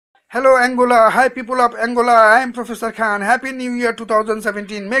Hello Angola, hi people of Angola, I am Professor Khan. Happy New Year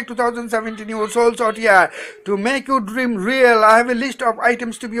 2017. Make 2017 your soul's out year to make your dream real. I have a list of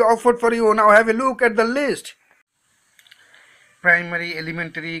items to be offered for you. Now have a look at the list. Primary,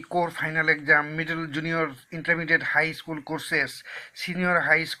 elementary, core final exam, middle, junior, intermediate, high school courses, senior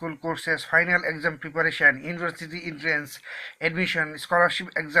high school courses, final exam preparation, university entrance, admission, scholarship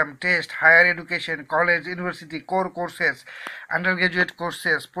exam, test, higher education, college, university, core courses, undergraduate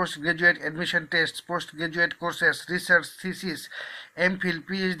courses, postgraduate admission tests, postgraduate courses, research thesis, MPhil,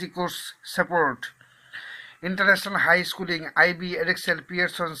 PhD course support. International High Schooling, IB, Edexcel,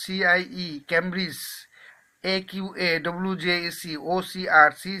 Pearson, CIE, Cambridge, AQA, WJEC,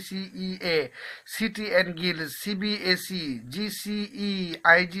 OCR, CCEA, CT and Guilds, CBAC, GCE,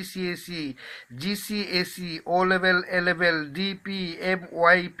 IGCAC, GCAC, O-Level, A-Level, DP,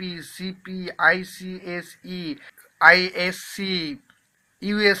 MYP, CP, ICSE, ISC,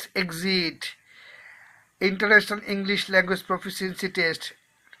 US Exit, International English Language Proficiency Test,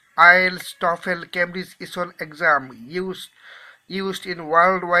 IELTS, TOEFL, Cambridge ESOL exam used in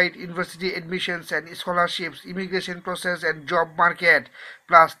worldwide university admissions and scholarships, immigration process and job market,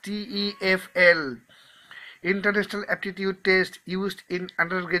 plus TEFL, International Aptitude Test used in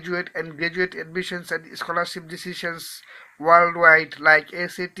undergraduate and graduate admissions and scholarship decisions worldwide like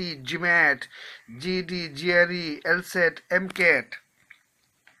SAT, GMAT, GED, GRE, LSAT, MCAT.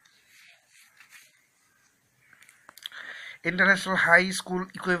 International High School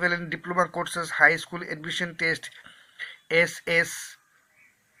Equivalent Diploma Courses, High School Admission Test, SSAT,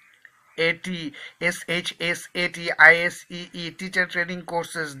 SHSAT, ISEE, Teacher Training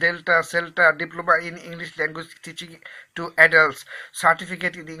Courses, Delta, CELTA, Diploma in English Language Teaching to Adults,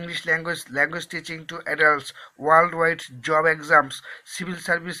 Certificate in English Language Teaching to Adults, Worldwide Job Exams, Civil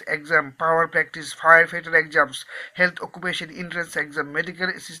Service Exam, Power Practice, Firefighter Exams, Health Occupation Entrance Exam, Medical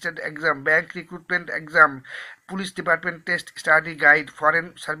Assistant Exam, Bank Recruitment Exam, Police Department Test Study Guide,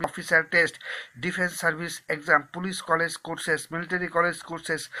 Foreign Service Officer Test, Defense Service Exam, Police College Courses, Military College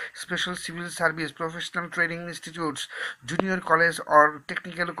Courses, Special Civil Service, Professional Training Institutes, Junior College or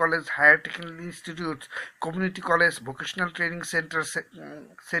Technical College, Higher Technical Institutes, Community College, Vocational Training Center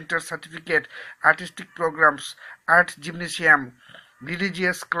Certificate, Artistic Programs, Art Gymnasium,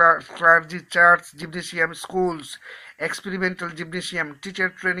 Religious Clergy Church Gymnasium, Schools, Experimental Gymnasium, Teacher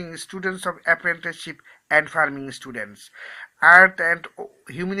Training, Students of Apprenticeship and Farming Students, Art and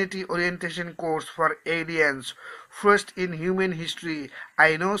Humanity Orientation Course for Aliens, First in Human History.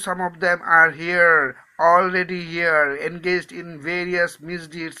 I know some of them are already here, engaged in various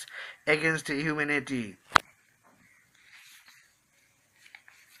misdeeds against humanity.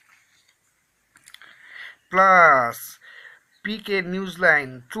 Plus, PK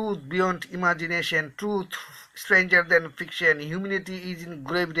Newsline, Truth Beyond Imagination, Truth Stranger Than Fiction, Humanity is in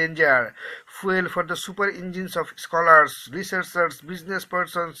Grave Danger, Fuel for the Super Engines of Scholars, Researchers, Business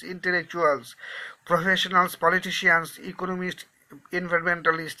Persons, Intellectuals, Professionals, Politicians, Economists,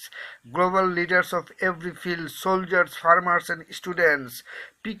 Environmentalists, Global Leaders of every field, Soldiers, Farmers and Students,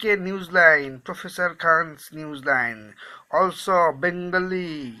 PK Newsline, Professor Khan's Newsline, also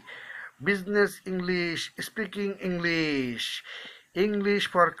Bengali, Business English, Speaking English, English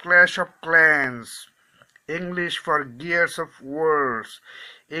for Clash of Clans, English for Gears of Wars,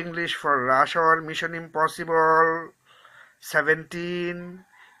 English for Rush Hour Mission Impossible 17,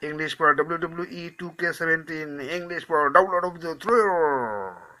 English for WWE 2K17, English for Download of the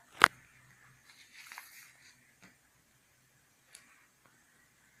Thrill.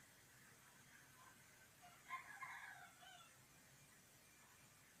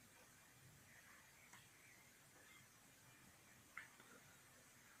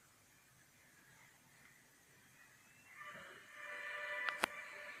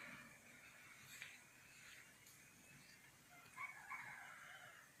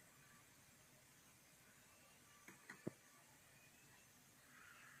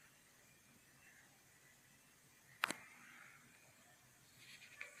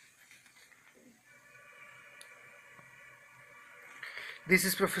 This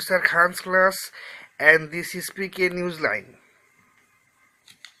is Professor Khan's class and this is PK Newsline.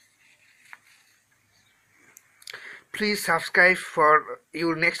 Please subscribe for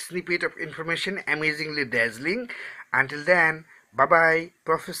your next snippet of information, amazingly dazzling. Until then, bye bye,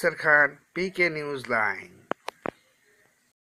 Professor Khan, PK Newsline.